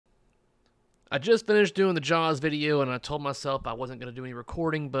I just finished doing the Jaws video, and I told myself I wasn't going to do any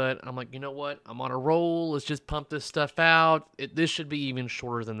recording, but I'm like, you know what? I'm on a roll. Let's just pump this stuff out. This should be even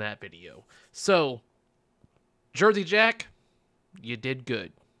shorter than that video. So, Jersey Jack, you did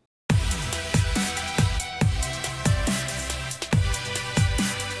good.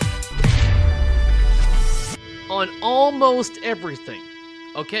 On almost everything,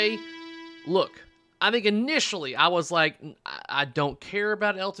 okay? Look, I think initially I was like, I don't care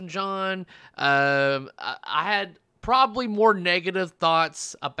about Elton John. I had probably more negative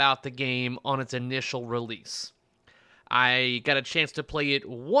thoughts about the game on its initial release. I got a chance to play it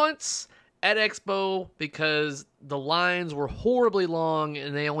once at Expo because the lines were horribly long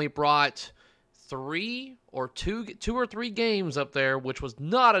and they only brought two or three games up there, which was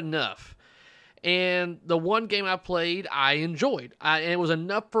not enough. And the one game I played, I enjoyed. And it was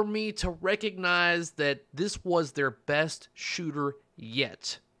enough for me to recognize that this was their best shooter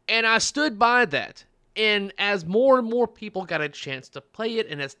yet. And I stood by that. And as more and more people got a chance to play it,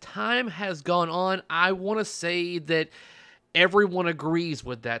 and as time has gone on, I want to say that everyone agrees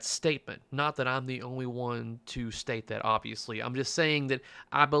with that statement. Not that I'm the only one to state that, obviously. I'm just saying that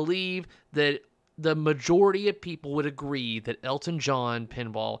I believe that the majority of people would agree that Elton John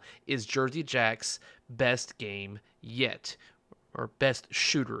Pinball is Jersey Jack's best game yet. Or best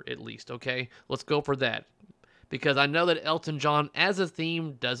shooter, at least, okay? Let's go for that. Because I know that Elton John, as a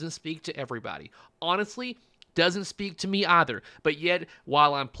theme, doesn't speak to everybody. Honestly, doesn't speak to me either. But yet,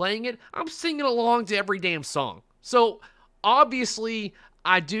 while I'm playing it, I'm singing along to every damn song. So, obviously,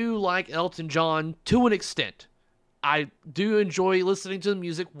 I do like Elton John to an extent. I do enjoy listening to the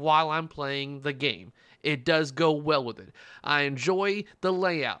music while I'm playing the game. It does go well with it. I enjoy the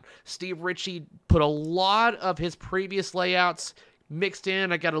layout. Steve Ritchie put a lot of his previous layouts mixed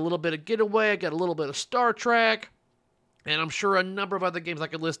in. I got a little bit of Getaway, I got a little bit of Star Trek, and I'm sure a number of other games I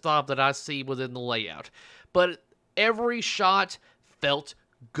could list off that I see within the layout. But every shot felt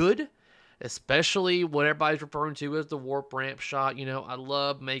good. Especially what everybody's referring to as the warp ramp shot. You know, I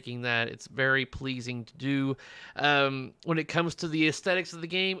love making that. It's very pleasing to do. When it comes to the aesthetics of the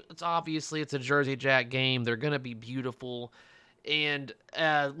game, it's a Jersey Jack game. They're going to be beautiful. And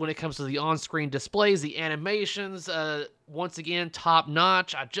when it comes to the on-screen displays, the animations, once again,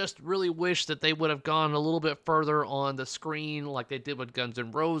 top-notch. I just really wish that they would have gone a little bit further on the screen like they did with Guns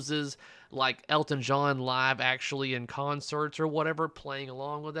N' Roses, like Elton John live actually in concerts or whatever, playing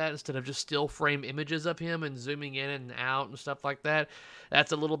along with that instead of just still frame images of him and zooming in and out and stuff like that.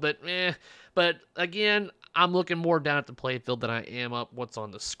 That's a little bit meh. But again, I'm looking more down at the playfield than I am up what's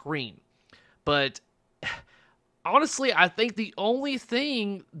on the screen. But honestly, I think the only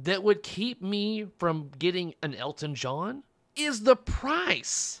thing that would keep me from getting an Elton John is the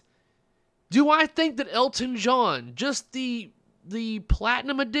price. Do I think that Elton John, just the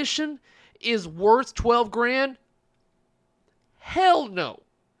Platinum Edition, is worth 12 grand? Hell no.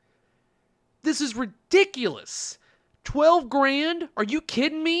 This is ridiculous. 12 grand? Are you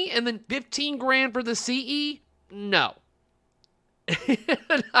kidding me? And then 15 grand for the CE? No.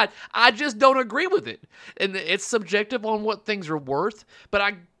 I just don't agree with it. And it's subjective on what things are worth. But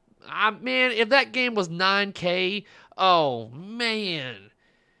I man, if that game was 9K, oh man.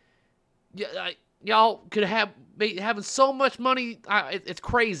 Y'all could be having so much money. It's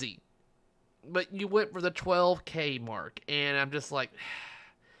crazy. But you went for the 12K mark. And I'm just like,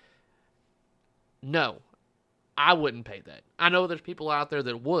 no, I wouldn't pay that. I know there's people out there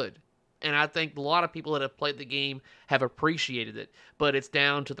that would. And I think a lot of people that have played the game have appreciated it. But it's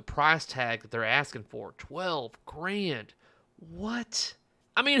down to the price tag that they're asking for. 12 grand. What?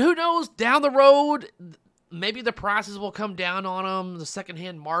 I mean, who knows? Down the road, maybe the prices will come down on them, the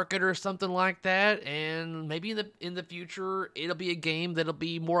secondhand market or something like that. And maybe in the future, it'll be a game that'll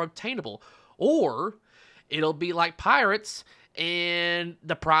be more obtainable. Or it'll be like Pirates, and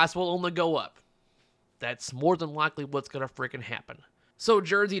the price will only go up. That's more than likely what's going to freaking happen. So,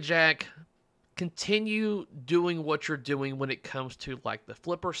 Jersey Jack, continue doing what you're doing when it comes to, like, the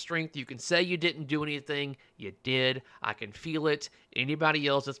flipper strength. You can say you didn't do anything. You did. I can feel it. Anybody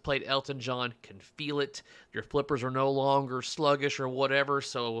else that's played Elton John can feel it. Your flippers are no longer sluggish or whatever,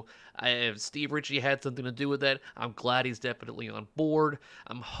 so if Steve Ritchie had something to do with that, I'm glad he's definitely on board.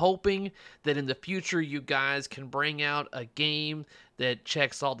 I'm hoping that in the future you guys can bring out a game that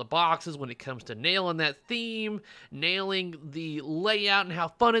checks all the boxes when it comes to nailing that theme, nailing the layout and how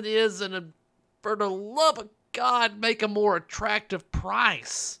fun it is, and for the love of God, make a more attractive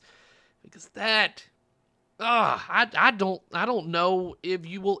price. Because that, I don't know if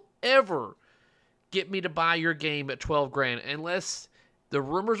you will ever get me to buy your game at 12 grand, unless the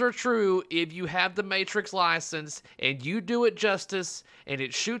rumors are true. If you have the Matrix license and you do it justice and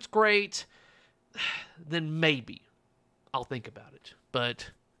it shoots great, then maybe I'll think about it. But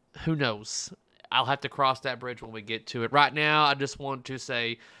who knows? I'll have to cross that bridge when we get to it. Right now, I just want to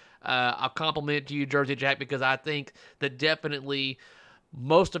say I'll compliment you, Jersey Jack, because I think that definitely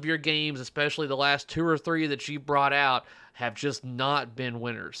most of your games, especially the last 2 or 3 that you brought out, have just not been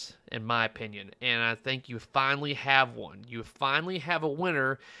winners, in my opinion. And I think you finally have one. You finally have a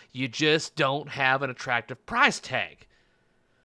winner. You just don't have an attractive price tag.